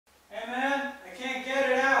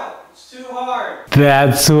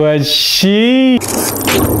That's what she...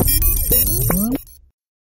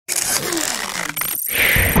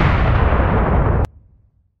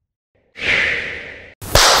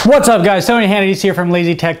 What's up guys, Tony Hannity's here from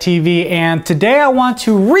Lazy Tech TV, and today I want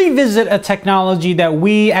to revisit a technology that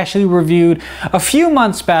we actually reviewed a few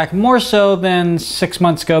months back, more so than 6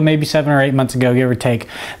 months ago, maybe 7 or 8 months ago, give or take.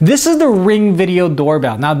 This is the Ring Video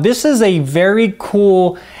Doorbell. Now this is a very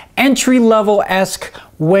cool entry-level-esque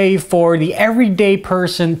way for the everyday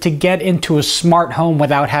person to get into a smart home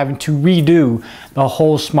without having to redo the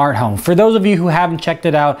whole smart home. For those of you who haven't checked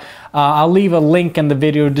it out, I'll leave a link in the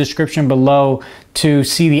video description below to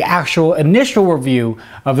see the actual initial review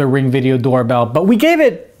of the Ring Video Doorbell. But we gave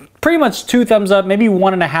it pretty much 2 thumbs up, maybe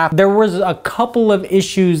 1.5. There was a couple of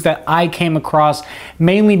issues that I came across,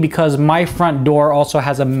 mainly because my front door also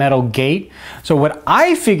has a metal gate. So what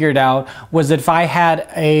I figured out was that if I had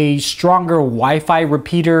a stronger Wi-Fi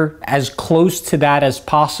repeater as close to that as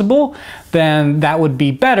possible, then that would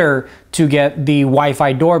be better to get the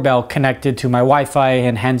Wi-Fi doorbell connected to my Wi-Fi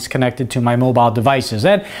and hence connected to my mobile devices.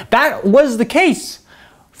 And that was the case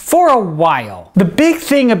for a while. The big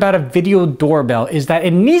thing about a video doorbell is that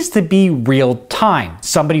it needs to be real time.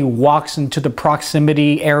 Somebody walks into the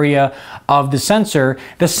proximity area of the sensor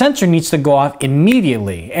needs to go off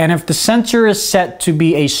immediately. And if the sensor is set to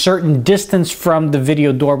be a certain distance from the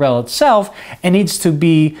video doorbell itself, it needs to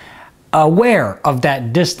be aware of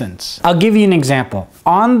that distance. I'll give you an example.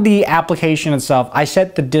 On the application itself, I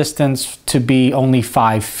set the distance to be only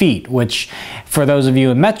 5 feet, which for those of you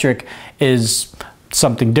in metric is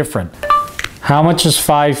something different. How much is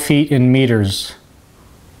 5 feet in meters?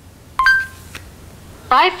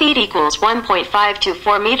 5 feet equals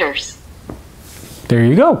 1.524 meters. There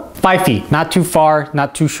you go. 5 feet, not too far,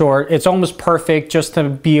 not too short. It's almost perfect just to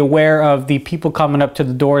be aware of the people coming up to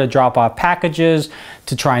the door to drop off packages,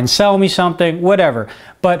 to try and sell me something, whatever.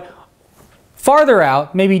 But farther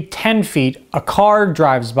out, maybe 10 feet, a car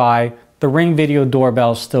drives by, the Ring Video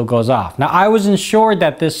Doorbell still goes off. Now, I wasn't sure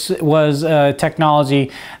that this was a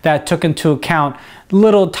technology that took into account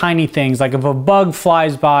little tiny things, like if a bug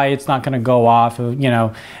flies by, it's not gonna go off. You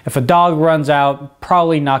know, if a dog runs out,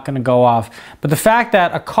 probably not gonna go off. But the fact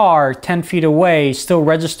that a car 10 feet away still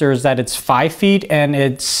registers that it's 5 feet and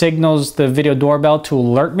it signals the video doorbell to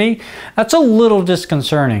alert me, that's a little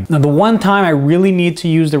disconcerting. Now, the one time I really need to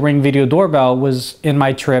use the Ring Video Doorbell was in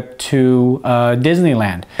my trip to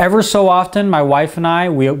Disneyland. Ever so often, my wife and I,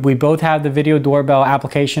 we both have the video doorbell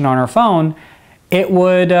application on our phone. It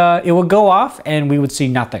would go off and we would see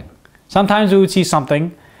nothing. Sometimes we would see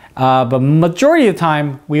something, but majority of the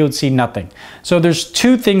time we would see nothing. So there's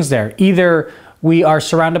 2 things there. Either we are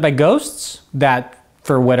surrounded by ghosts that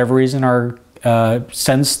for whatever reason are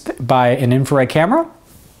sensed by an infrared camera,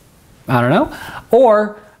 I don't know,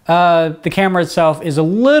 or the camera itself is a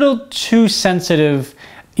little too sensitive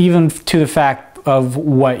even to the fact of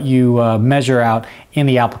what you measure out in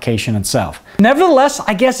the application itself. Nevertheless,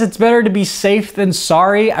 I guess it's better to be safe than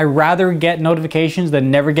sorry. I'd rather get notifications than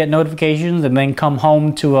never get notifications and then come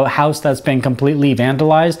home to a house that's been completely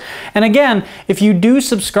vandalized. And again, if you do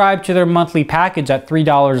subscribe to their monthly package at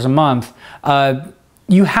 $3 a month,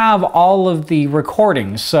 you have all of the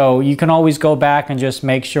recordings, so you can always go back and just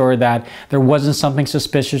make sure that there wasn't something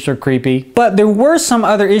suspicious or creepy. But there were some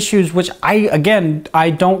other issues which I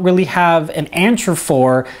don't really have an answer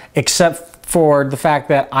for, except for the fact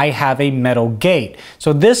that I have a metal gate.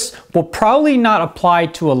 So this will probably not apply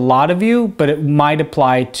to a lot of you, but it might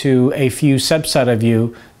apply to a few subset of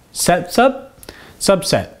you. Subset.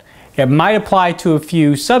 It might apply to a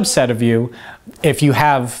few subset of you if you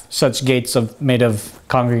have such gates made of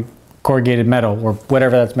concrete corrugated metal or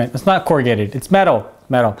whatever that's meant. It's not corrugated, it's metal.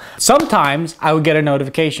 Sometimes I would get a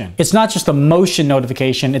notification. It's not just a motion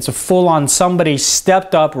notification, it's a full-on somebody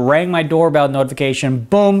stepped up, rang my doorbell notification,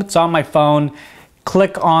 boom, it's on my phone,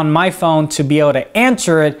 click on my phone to be able to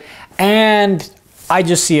answer it, and I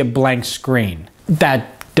just see a blank screen.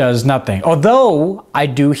 That does nothing, although I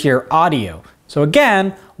do hear audio. So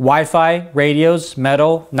again, Wi-Fi, radios,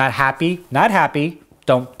 metal, not happy,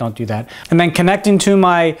 don't do that. And then connecting to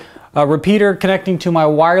my repeater, connecting to my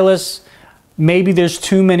wireless, maybe there's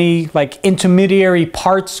too many like intermediary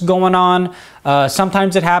parts going on.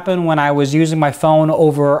 Sometimes it happened when I was using my phone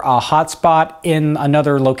over a hotspot in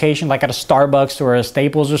another location, like at a Starbucks or a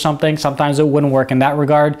Staples or something. Sometimes it wouldn't work in that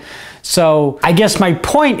regard. So I guess my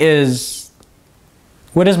point is,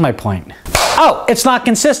 what is my point? Oh, it's not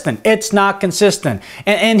consistent. It's not consistent.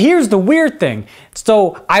 And here's the weird thing.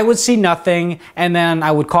 So I would see nothing, and then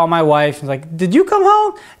I would call my wife and like, did you come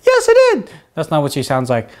home? Yes, I did. That's not what she sounds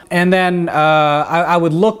like. And then I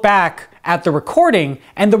would look back at the recording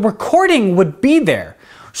and the recording would be there.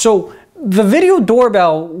 So the video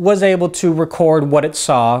doorbell was able to record what it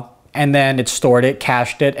saw, and then it stored it,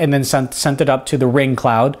 cached it, and then sent it up to the Ring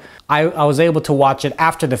cloud. I was able to watch it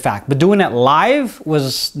after the fact, but doing it live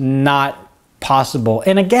was not possible.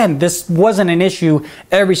 And again, this wasn't an issue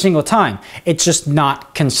every single time. It's just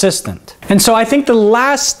not consistent. And so I think the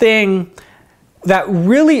last thing that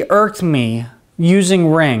really irked me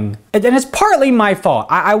using Ring, and it's partly my fault.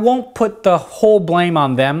 I won't put the whole blame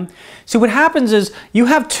on them. See, what happens is you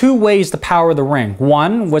have two ways to power the Ring.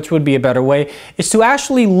 One, which would be a better way, is to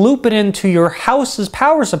actually loop it into your house's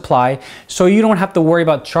power supply so you don't have to worry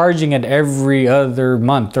about charging it every other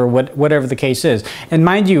month or whatever the case is. And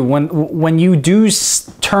mind you, when you do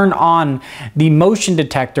turn on the motion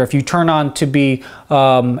detector, if you turn on to be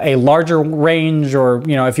a larger range, or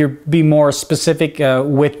if you're be more specific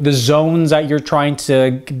with the zones that you're trying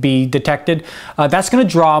to be detected, that's going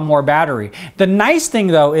to draw more battery. The nice thing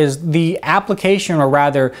though is the application, or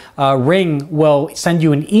rather Ring, will send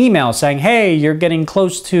you an email saying, hey, you're getting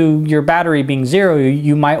close to your battery being zero.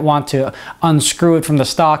 You might want to unscrew it from the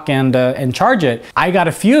stock and charge it. I got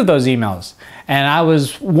a few of those emails, and I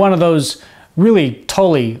was one of those really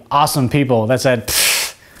totally awesome people that said,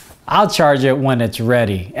 I'll charge it when it's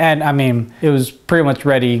ready. And I mean, it was pretty much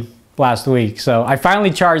ready last week. So I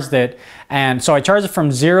finally charged it. And so I charged it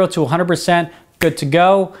from 0 to 100%, good to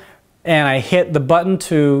go. And I hit the button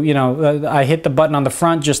to, I hit the button on the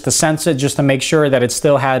front just to sense it, just to make sure that it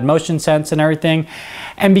still had motion sense and everything.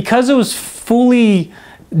 And because it was fully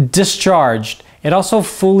discharged, it also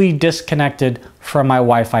fully disconnected from my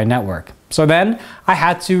Wi-Fi network. So then I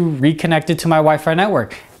had to reconnect it to my Wi-Fi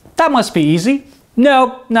network. That must be easy.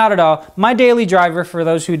 No, not at all. My daily driver, for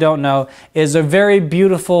those who don't know, is a very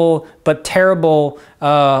beautiful but terrible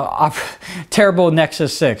terrible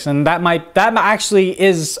Nexus 6, and that actually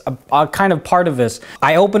is a kind of part of this.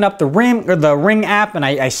 I open up the Ring app, and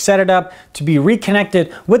I set it up to be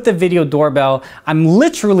reconnected with the video doorbell. I'm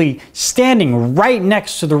literally standing right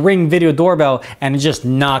next to the Ring video doorbell, and it's just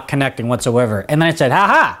not connecting whatsoever. And then I said,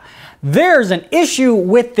 haha, there's an issue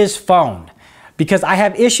with this phone, because I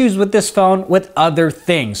have issues with this phone with other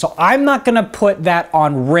things. So I'm not gonna put that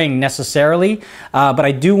on Ring necessarily, but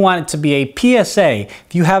I do want it to be a PSA.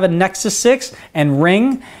 If you have a Nexus 6 and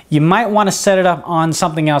Ring, you might wanna set it up on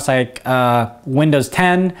something else like Windows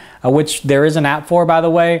 10, which there is an app for, by the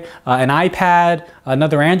way, an iPad,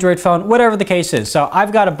 another Android phone, whatever the case is. So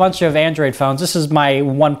I've got a bunch of Android phones. This is my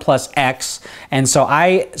OnePlus X. And so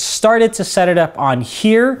I started to set it up on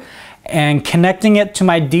here and connecting it to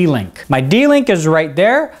my D-Link. My D-Link is right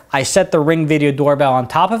there. I set the Ring video doorbell on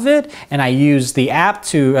top of it, and I use the app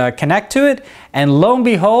to connect to it, and lo and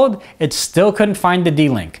behold, it still couldn't find the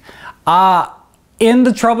D-Link. In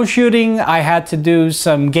the troubleshooting, I had to do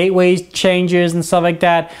some gateway changes and stuff like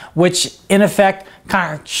that, which in effect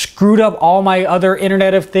kind of screwed up all my other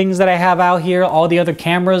Internet of Things that I have out here, all the other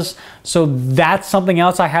cameras. So that's something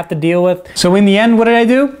else I have to deal with. So in the end, what did I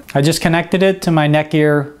do? I just connected it to my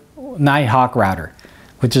Netgear Nighthawk router,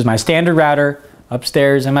 which is my standard router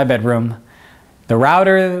upstairs in my bedroom. The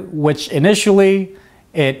router, which initially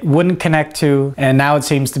it wouldn't connect to, and now it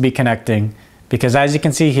seems to be connecting, because as you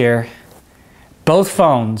can see here, both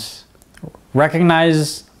phones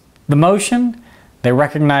recognize the motion, they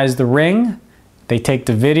recognize the Ring, they take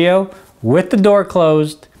the video with the door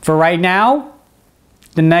closed. For right now,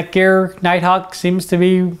 the Netgear Nighthawk seems to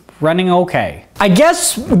be running okay. I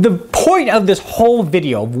guess the point of this whole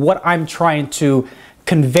video, of what I'm trying to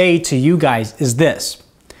convey to you guys, is this.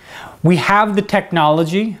 We have the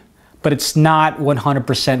technology, but it's not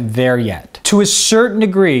 100% there yet. To a certain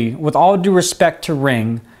degree, with all due respect to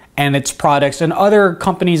Ring and its products and other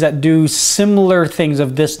companies that do similar things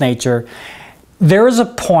of this nature, there is a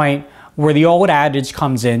point where the old adage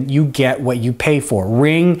comes in, you get what you pay for.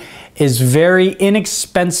 Ring is very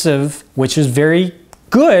inexpensive, which is very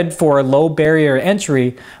good for a low barrier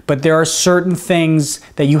entry, but there are certain things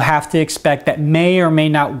that you have to expect that may or may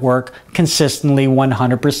not work consistently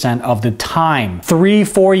 100% of the time.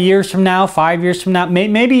 3-4 years from now, 5 years from now,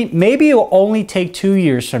 maybe it will only take 2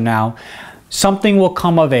 years from now, something will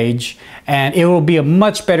come of age and it will be a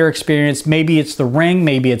much better experience. Maybe it's the Ring,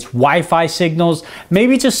 maybe it's Wi-Fi signals,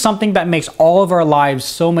 maybe it's just something that makes all of our lives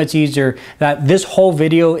so much easier that this whole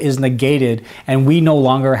video is negated and we no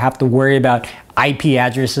longer have to worry about IP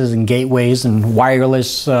addresses and gateways and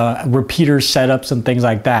wireless repeater setups and things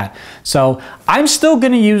like that. So I'm still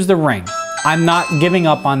gonna use the Ring. I'm not giving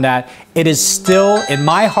up on that. It is still, in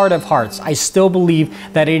my heart of hearts, I still believe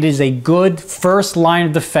that it is a good first line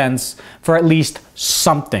of defense for at least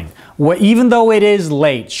something. even though it is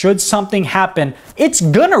late, should something happen, it's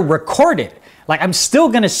gonna record it. Like, I'm still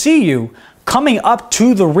gonna see you coming up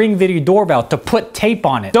to the Ring Video Doorbell to put tape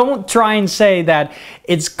on it. Don't try and say that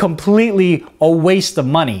it's completely a waste of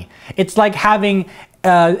money. It's like having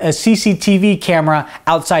a CCTV camera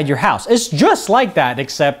outside your house. It's just like that,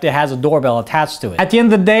 except it has a doorbell attached to it. At the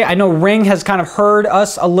end of the day, I know Ring has kind of heard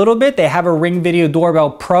us a little bit. They have a Ring Video Doorbell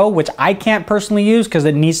Pro, which I can't personally use because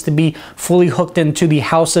it needs to be fully hooked into the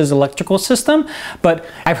house's electrical system. But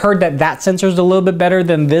I've heard that that sensor is a little bit better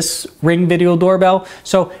than this Ring Video Doorbell.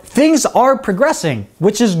 So things are progressing,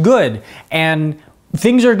 which is good. And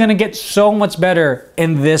things are gonna get so much better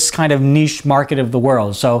in this kind of niche market of the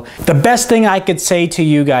world. So the best thing I could say to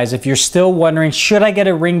you guys, if you're still wondering, should I get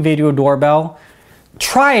a Ring Video Doorbell?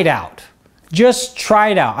 Try it out. Just try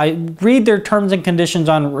it out. I read their terms and conditions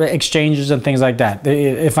on exchanges and things like that,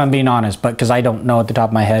 if I'm being honest, but because I don't know at the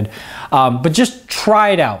top of my head. But just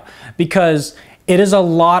try it out, because it is a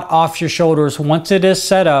lot off your shoulders once it is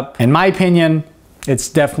set up. In my opinion, it's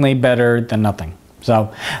definitely better than nothing.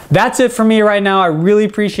 So that's it for me right now. I really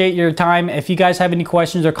appreciate your time. If you guys have any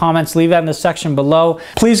questions or comments, leave that in the section below.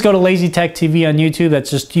 Please go to Lazy Tech TV on YouTube.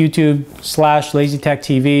 That's just YouTube/Lazy Tech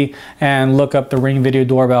TV, and look up the Ring Video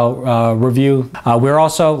Doorbell review. We're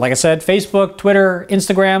also, like I said, Facebook, Twitter,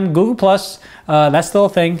 Instagram, Google+. That's still a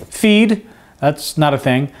thing. Feed, that's not a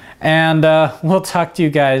thing. And we'll talk to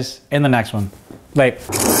you guys in the next one. Later.